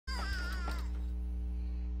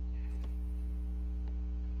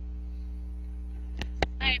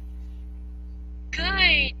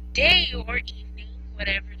day or evening,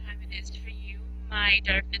 whatever time it is for you, my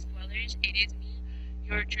darkness dwellers. It is me,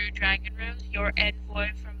 your true dragon rose, your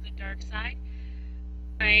envoy from the dark side.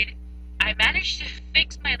 Right, I managed to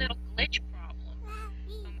fix my little glitch problem.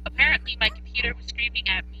 Apparently, my computer was screaming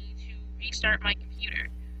at me to restart my computer.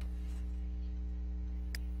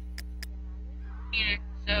 Yeah,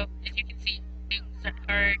 so as you can see, things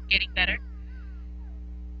are getting better.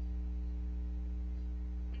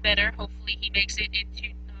 Hopefully, he makes it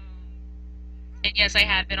into. And yes, I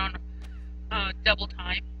have it on double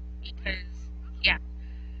time because, yeah,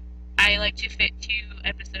 I like to fit 2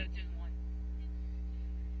 episodes in one.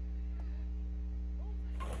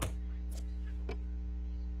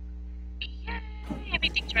 Yay!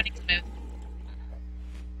 Everything's running smooth.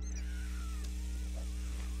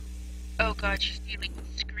 Oh god, she's dealing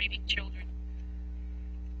with screaming children.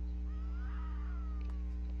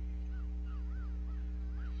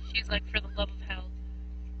 She's like, for the love of hell.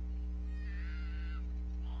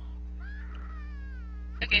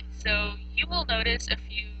 Okay, so you will notice a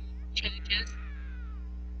few changes.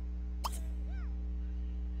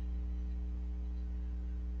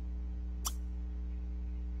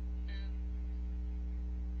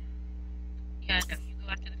 Yeah, no, you go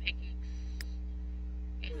after the pancakes.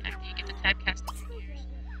 Okay, after you get the tab cast in your ears.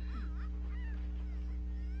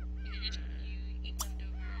 You eat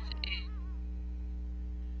leftovers and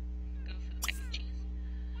go for the mac and cheese.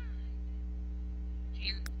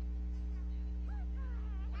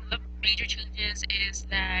 One of the major changes is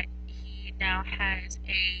that he now has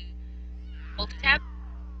a multi-tab,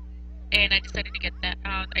 and I decided to get that.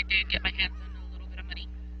 I did get my hands on a little bit of money,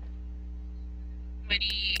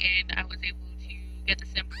 and I was able to get the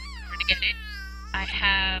sim points in order to get it. I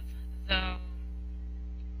have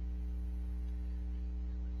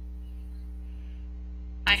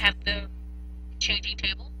the changing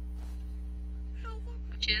table,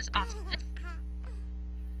 which is awesomeness.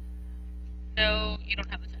 No, you don't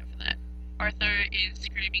have the time for that. Arthur is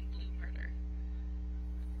screaming blue murder.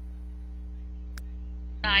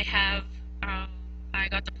 I have, I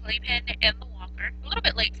got the playpen and the walker. A little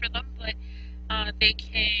bit late for them, but they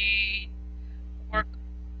can work.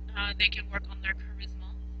 They can work on their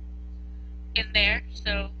charisma in there,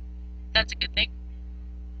 so that's a good thing.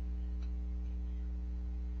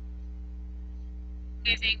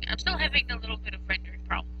 I'm still having a little bit of rendering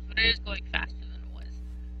problems, but it is going faster than it was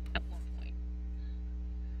at one point.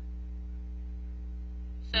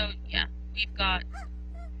 So yeah, we've got.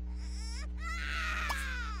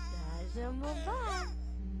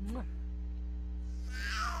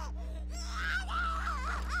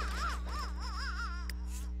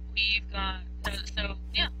 We've got. So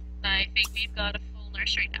yeah, I think we've got a full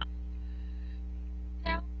nursery now.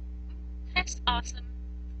 Now, that's awesome.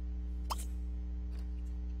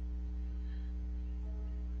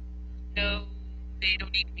 No, they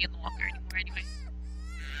don't need to be in the walker anymore anyway.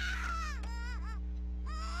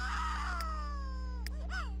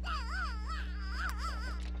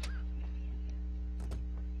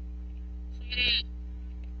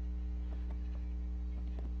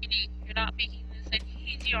 Sweetie, you're not making this any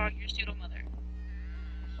easier on your pseudo mother.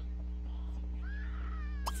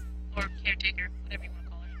 Or caretaker, whatever you want to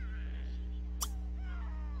call her.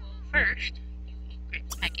 Well, first, you eat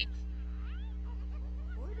grapes and pancakes.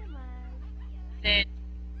 Then,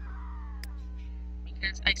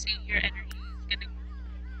 because I see your energy is gonna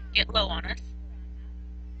get low on us,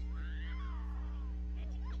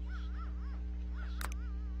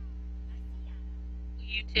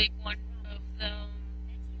 you take one of the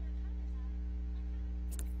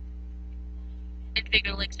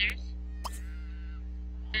Invigor elixirs.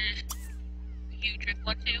 You drink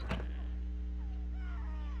one too.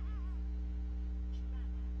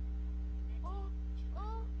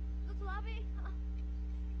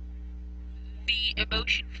 The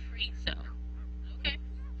emotion-free zone. Okay.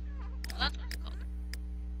 Well, that's what it's called.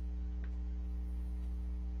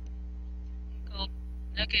 Cool.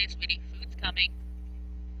 Okay, sweetie, food's coming.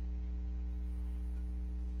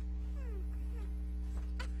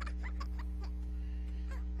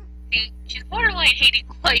 See, she's borderline hating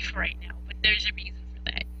life right now, but there's a reason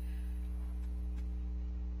for that.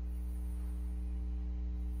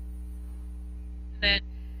 Then,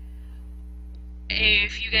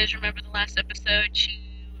 if you guys remember the last episode, she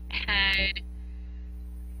had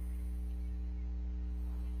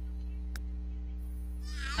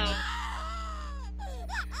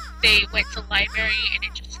they went to library and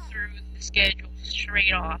it just threw the schedule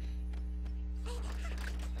straight off.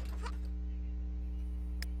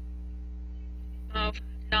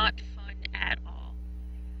 Not fun at all.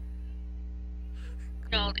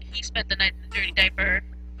 No, he spent the night in the dirty diaper,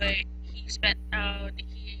 but he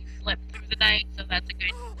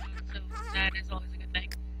That is always a good thing.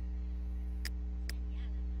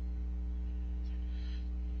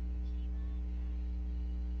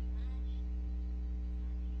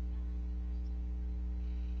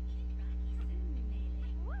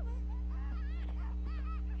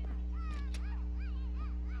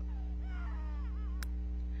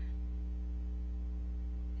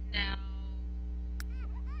 Now,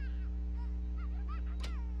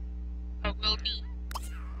 will need.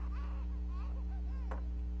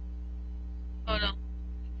 Oh no,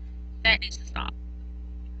 that needs to stop.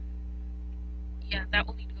 Yeah, that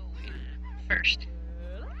will need to go away first.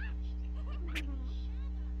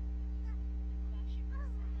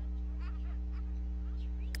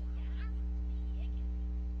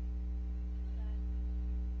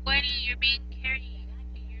 Wendy, you're being carried.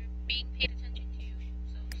 You're being paid attention to.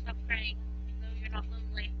 So stop crying. No, you're not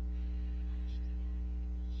lonely.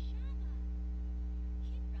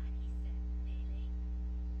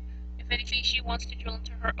 If anything, she wants to drill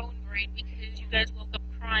into her own brain because you guys woke up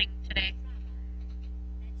crying today.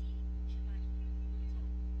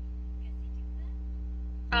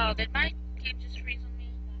 Oh, did my game just freeze on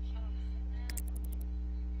me? Oh, man.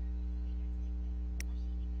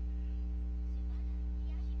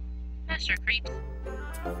 Faster, creeps.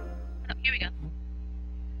 Oh, no, here we go.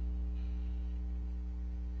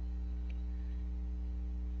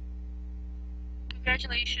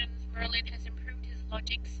 Congratulations, Merlin has improved his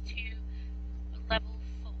logics to level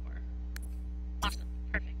 4. Awesome,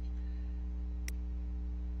 perfect.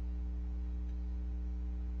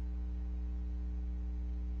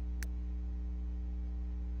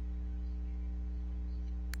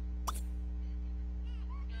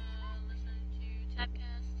 Listen to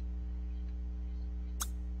Tabcast.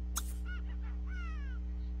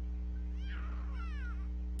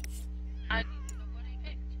 I don't know what I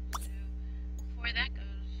picked, so before that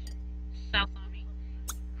goes, South Army.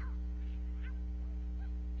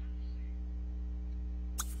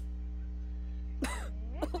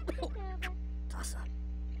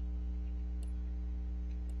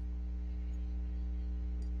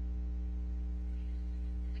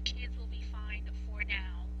 The kids will be fine for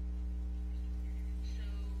now, so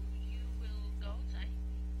you will go outside,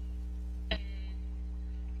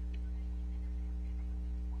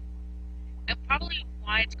 and probably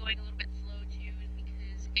why it's going a little bit slow too is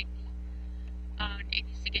because it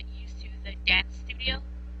needs to get used to the dance studio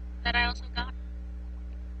that I also got.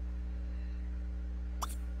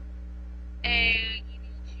 And you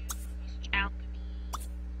need to research alchemy.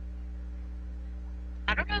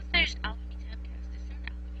 I don't know if there's alchemy tabcast. Is there an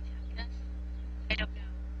alchemy tabcast? I don't know.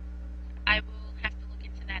 I will have to look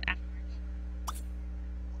into that afterwards.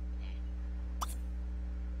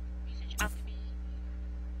 Research alchemy.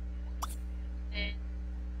 Then,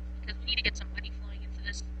 because we need to get some money flowing into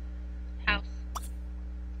this house.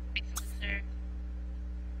 Mix elixir.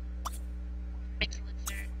 Mix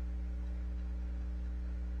elixir.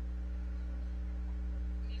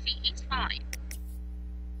 You see, he's fine.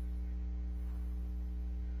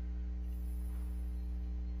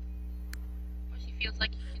 Of course, he feels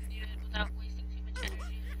like he can do it without wasting too much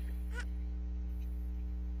energy.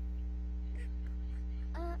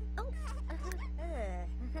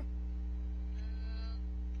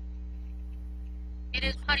 It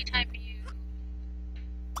is potty time for you.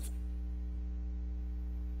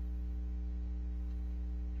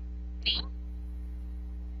 Me?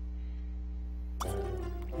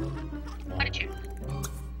 Potty chair.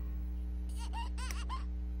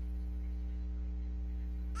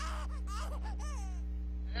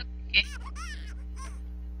 Okay.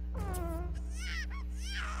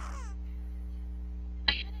 I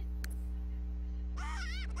had it.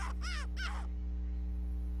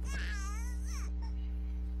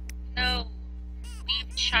 No.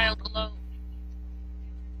 Leave child alone.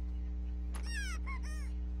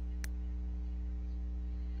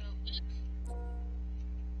 Go eat.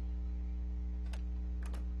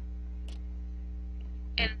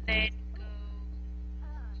 And then go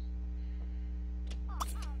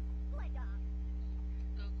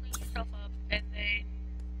clean yourself up, and then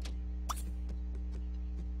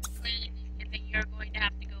clean, and then you're going to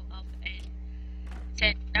have to go up and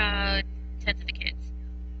tend to the kids.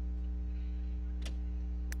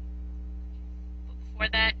 But before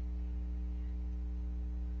that,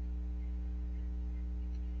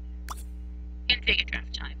 invigor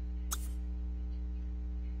draft time.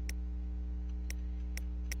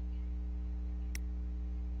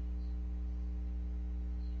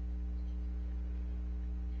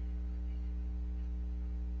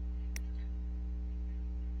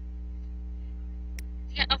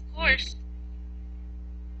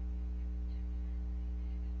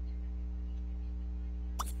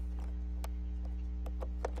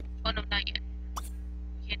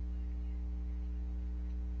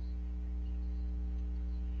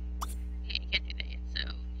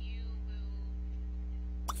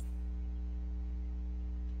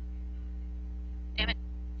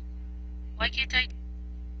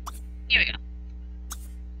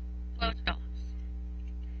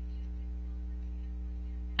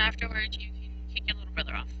 afterwards, you can kick your little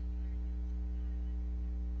brother off.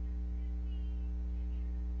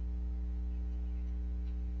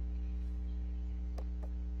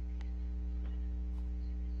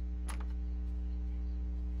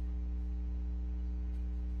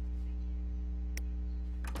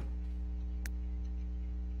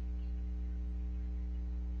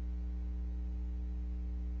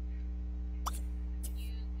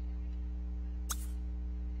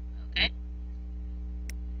 Okay.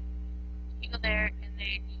 You go there, and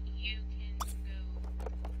then you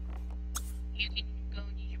can go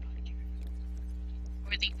and use your potty chair.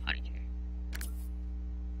 Or the potty chair.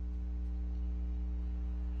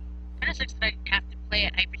 Kinda sucks that I have to play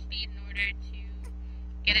at hyperspeed in order to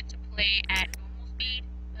get it to play at normal speed,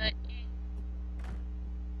 but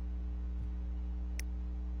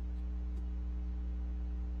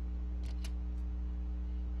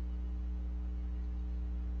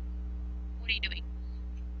what are you doing?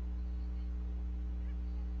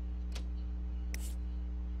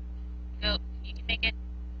 Go, you can make it.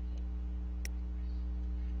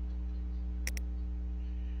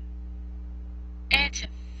 And to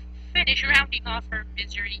finish rounding off her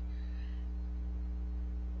misery,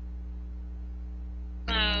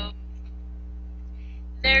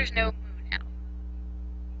 there's no moon now.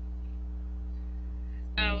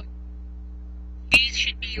 So these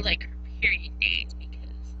should be like her period days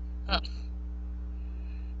because, ugh,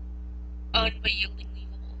 unbelievable.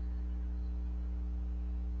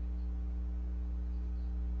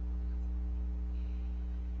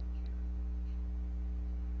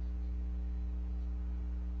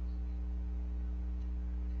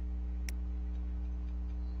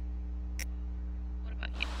 What about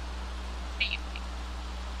you? What are you doing?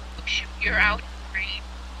 Oh shoot, you're out in the rain.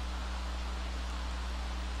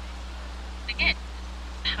 Again,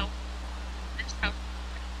 this is how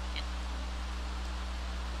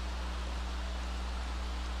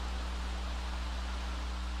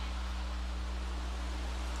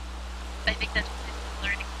I think that's what it's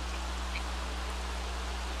learning.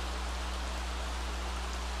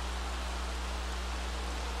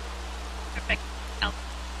 Perfect. Out.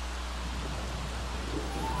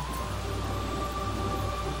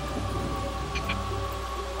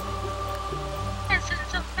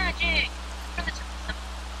 Essence of magic! Relative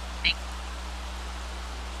something.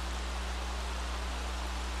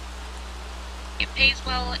 It pays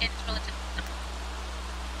well and it's relatively simple.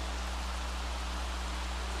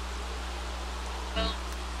 Well,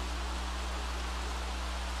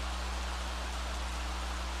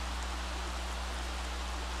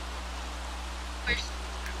 first,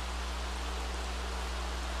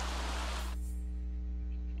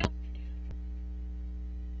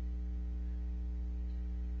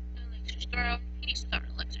 elixir store, peace star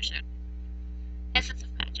elixir set. Essence of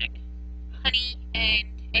magic. Honey and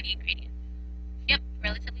any ingredient. Yep,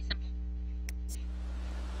 relatively simple.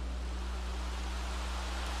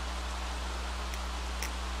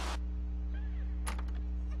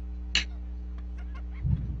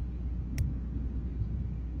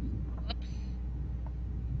 Whoops.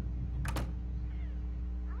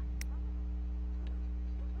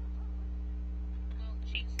 Well,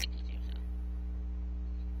 she's single too, so.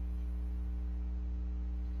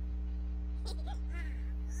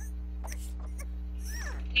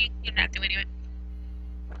 Okay, you don't have to anyway.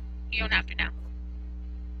 You don't have to now.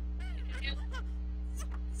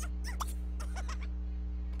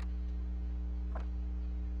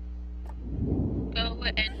 Go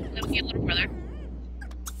and live with your little brother.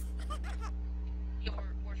 Your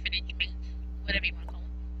orphanage mate. Whatever you want to call him.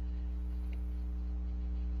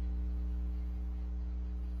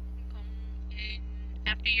 Come in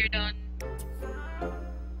after you're done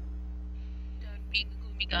being the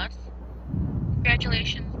gloomy Gus.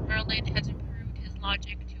 Congratulations, Merlin has improved his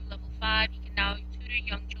logic to level 5. He can now tutor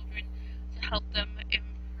young children to help them improve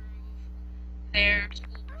their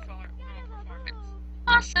school performance.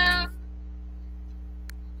 Awesome!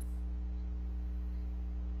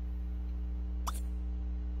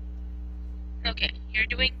 Okay, you're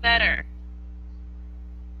doing better.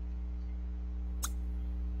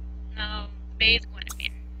 Now, bathe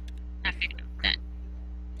Guinevere. After you know that.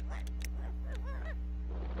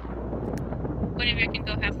 Guinevere can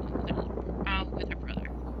go have fun with her brother.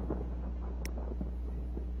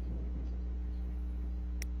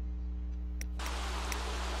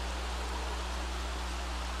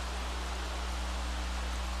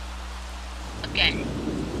 Again.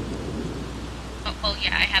 Oh, well,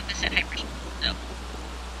 yeah, I have this at hyperspeed, so.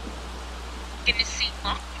 Gonna see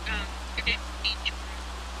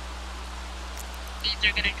needs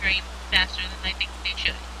are gonna drain faster than I think they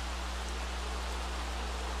should.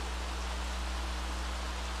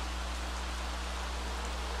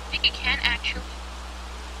 actually.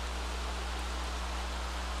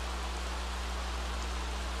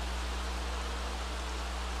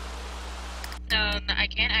 I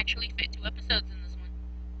can't actually fit 2 episodes in this one.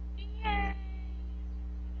 Yay!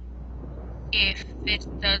 If this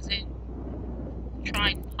doesn't try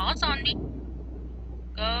and pause on me,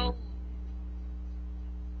 go.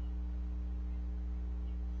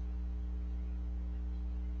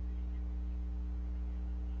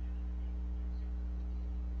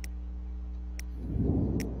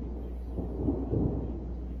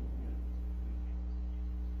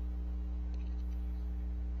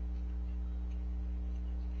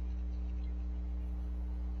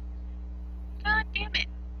 God damn it.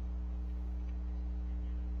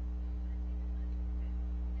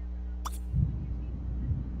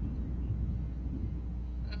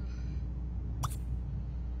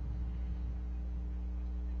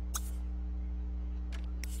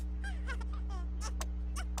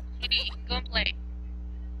 Sweetie, you can go and play.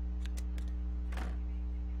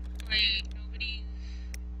 Like, nobody's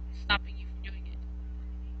stopping you from doing it.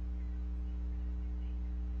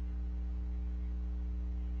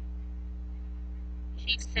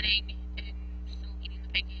 She's sitting and still eating the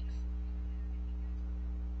pancakes.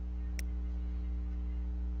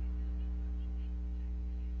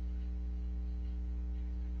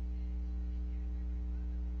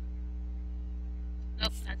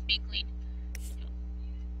 Nope, that's being cleaned.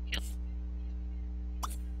 Chill. Chill.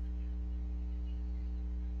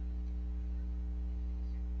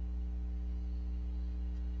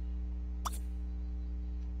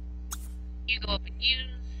 You go up and use,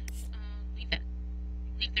 leave that.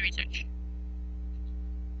 Leave the research.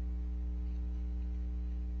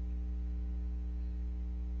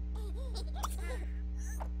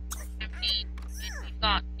 I mean,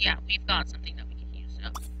 we've got something that we can use, so.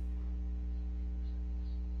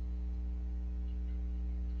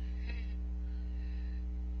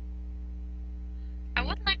 I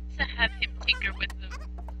would like to have him tinker with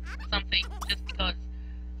something, just because.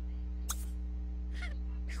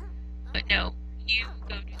 But no, you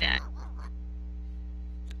go do that.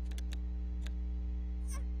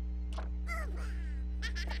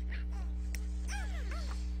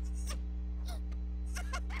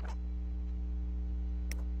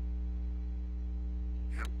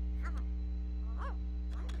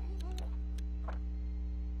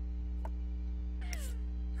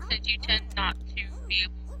 Since you tend not to be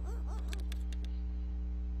able.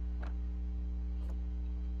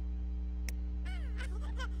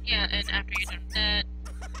 Yeah, and after you're done with that.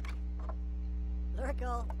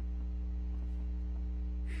 Lurkle.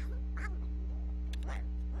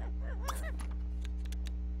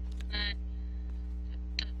 That.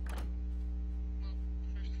 Well,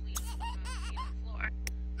 first leave the floor.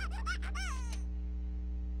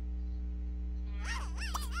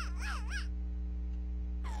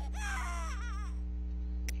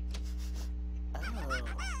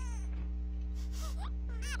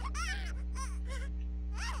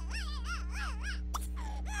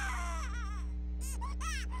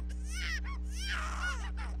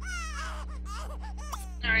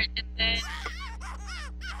 Alright, and then.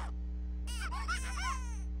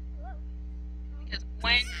 Because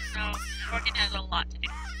when. Morgan has a lot to do.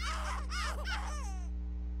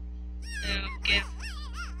 So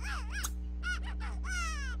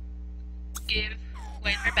give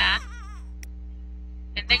Gwen her bath.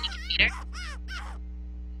 And then you can feed her.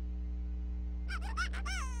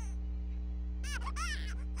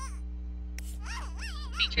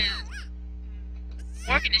 Because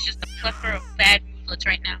Morgan is just a plethora of bad moodlets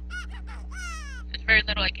right now. There's very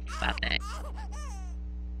little I can do about that.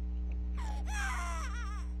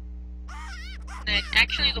 And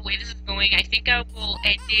actually, the way this is going, I think I will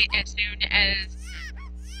end it as soon as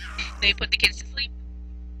they put the kids to sleep.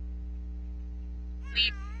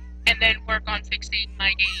 And then work on fixing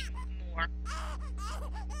my game more.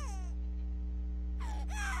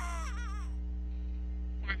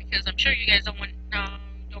 Or because I'm sure you guys don't want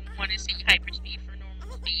to see hyperspeed for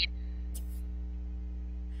normal speed.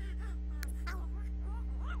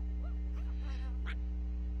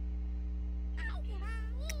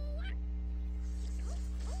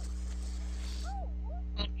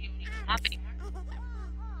 Well, you don't need to mop anymore.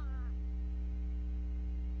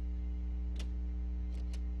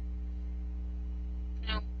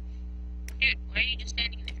 No. Dude, why are you just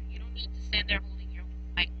standing there? You don't need to stand there holding your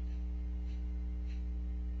mic.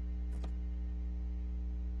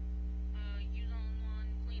 Use all-in-one,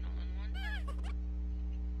 clean all-in-one.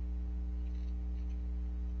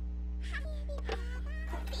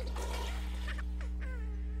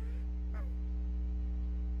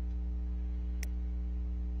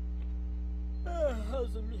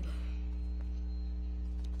 How's it me?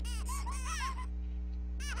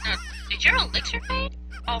 Did your elixir fade?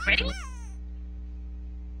 Already?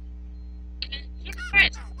 Jesus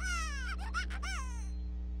Christ.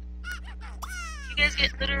 You guys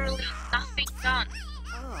get literally nothing done.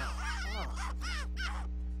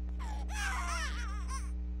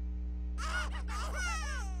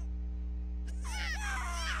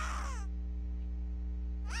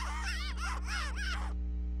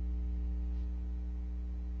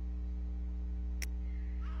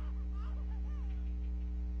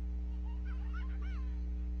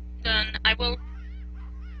 Done. I will...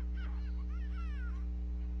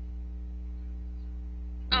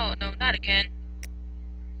 Oh, no, not again.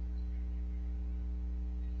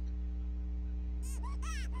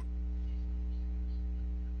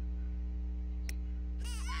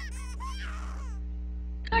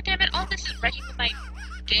 God damn it, all this is wrecking my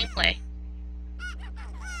gameplay.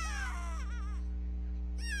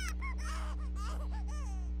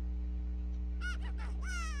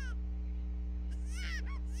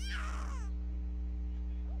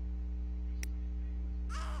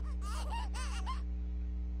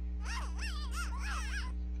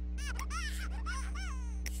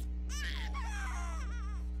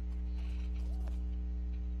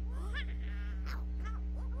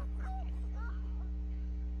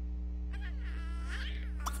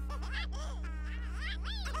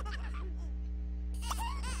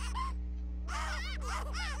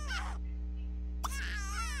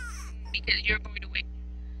 Because you're going to wake...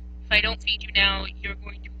 If I don't feed you now, you're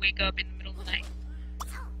going to wake up in the middle of the night.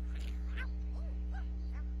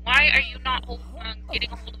 Why are you not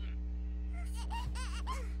getting a hold of him?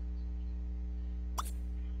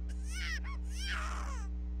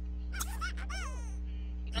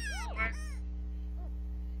 He's on the floor.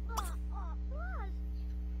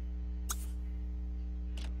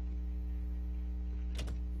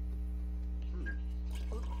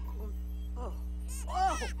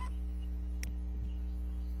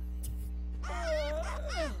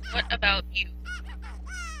 What about you?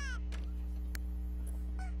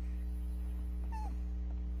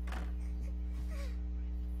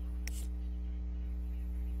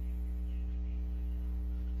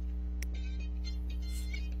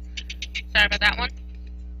 Sorry about that one.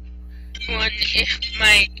 If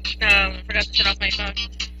my forgot to turn off my phone.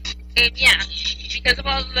 And yeah, because of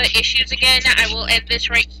all the issues again, I will end this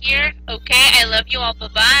right here. Okay, I love you all. Bye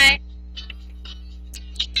bye.